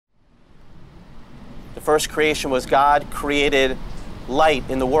The first creation was God created light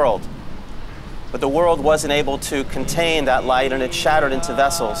in the world. But the world wasn't able to contain that light, and it shattered into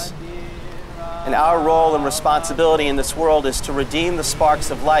vessels. And our role and responsibility in this world is to redeem the sparks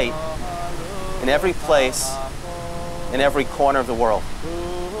of light in every place, in every corner of the world.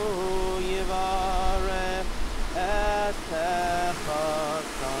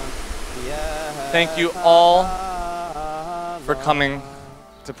 Thank you all for coming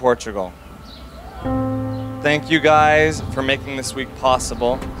to Portugal. Thank you guys for making this week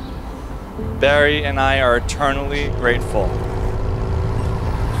possible. Barry and I are eternally grateful.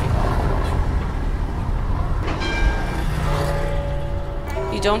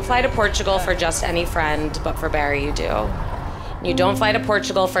 You don't fly to Portugal for just any friend, but for Barry you do. You don't fly to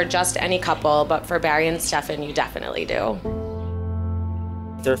Portugal for just any couple, but for Barry and Stefan you definitely do.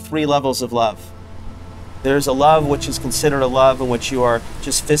 There are 3 levels of love. There's a love which is considered a love in which you are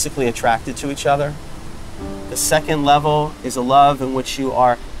just physically attracted to each other. The second level is a love in which you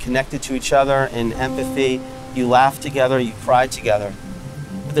are connected to each other in empathy. You laugh together, you cry together.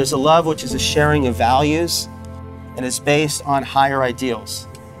 But there's a love which is a sharing of values and is based on higher ideals.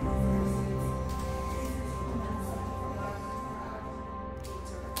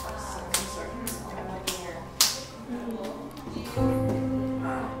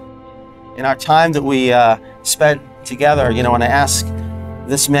 In our time that we spent together, you know, when I asked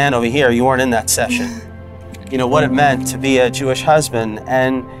this man over here, you weren't in that session, you know, what it meant to be a Jewish husband,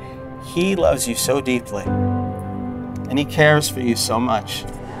 and he loves you so deeply, and he cares for you so much.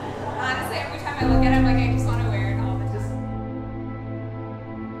 Honestly, every time I look at him, like, I just want to wear it all.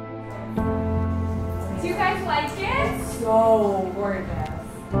 Do you guys like it? So gorgeous.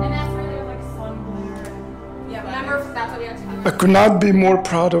 And that's where they're like sun glitter. Yeah, remember, that's what we have to do. I could not be more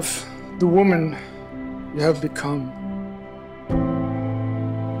proud of the woman you have become.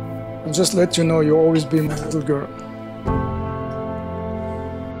 And just let you know you'll always be my little girl.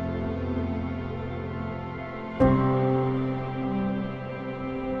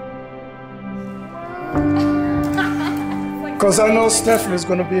 Because I know Stefan is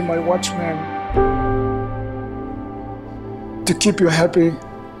going to be my watchman to keep you happy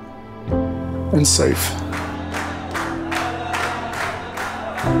and safe.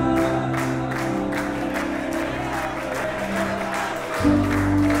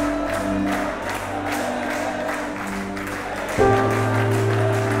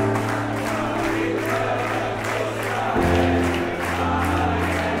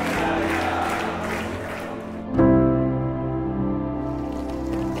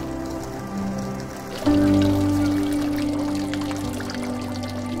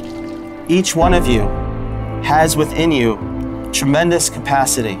 Each one of you has within you tremendous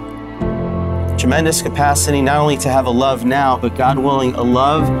capacity. Tremendous capacity not only to have a love now, but God willing, a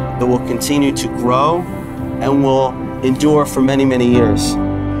love that will continue to grow and will endure for many, many years.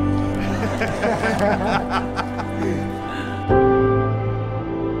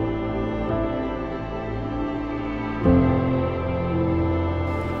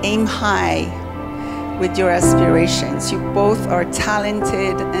 Aim high with your aspirations. You both are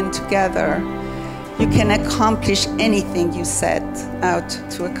talented, and together you can accomplish anything you set out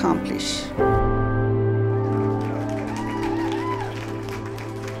to accomplish.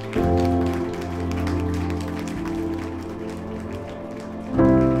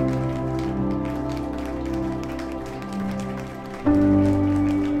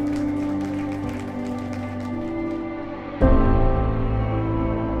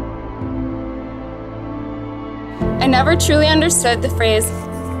 I never truly understood the phrase,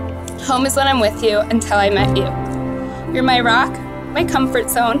 home is when I'm with you, until I met you. You're my rock, my comfort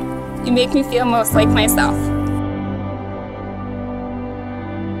zone. You make me feel most like myself.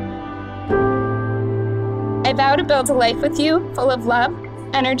 I vow to build a life with you, full of love,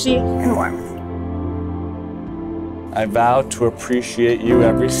 energy, and warmth. I vow to appreciate you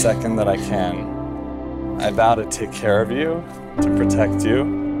every second that I can. I vow to take care of you, to protect you,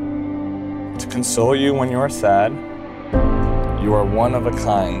 to console you when you are sad. You are one of a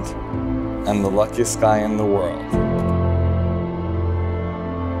kind and the luckiest guy in the world.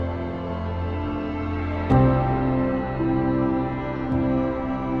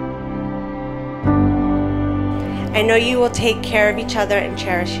 I know you will take care of each other and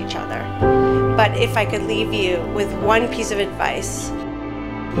cherish each other. But if I could leave you with one piece of advice,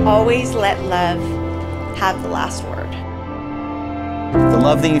 always let love have the last word. The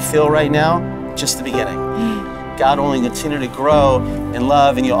love that you feel right now, just the beginning. God will only continue to grow in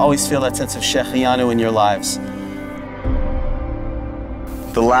love, and you'll always feel that sense of Shechianu in your lives.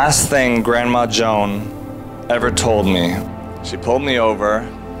 The last thing Grandma Joan ever told me, she pulled me over,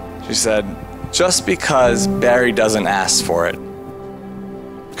 she said, Just because Barry doesn't ask for it.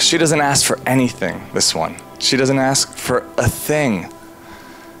 She doesn't ask for anything, this one. She doesn't ask for a thing.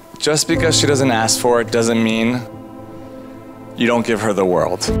 Just because she doesn't ask for it doesn't mean you don't give her the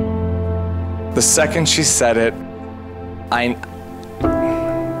world. The second she said it, I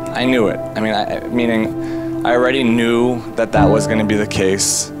knew it. Meaning I already knew that that was going to be the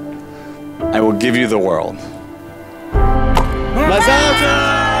case. I will give you the world.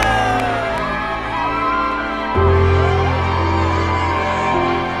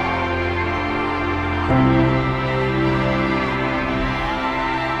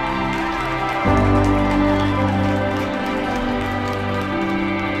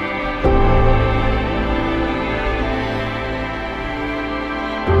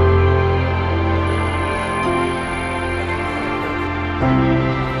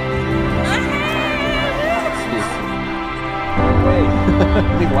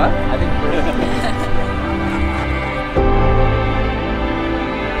 I think what? I think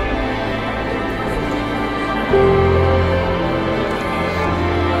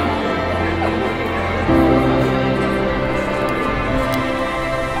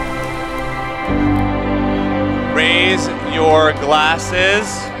Raise your glasses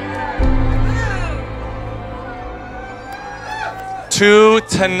to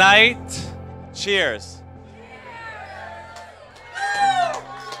tonight. Cheers.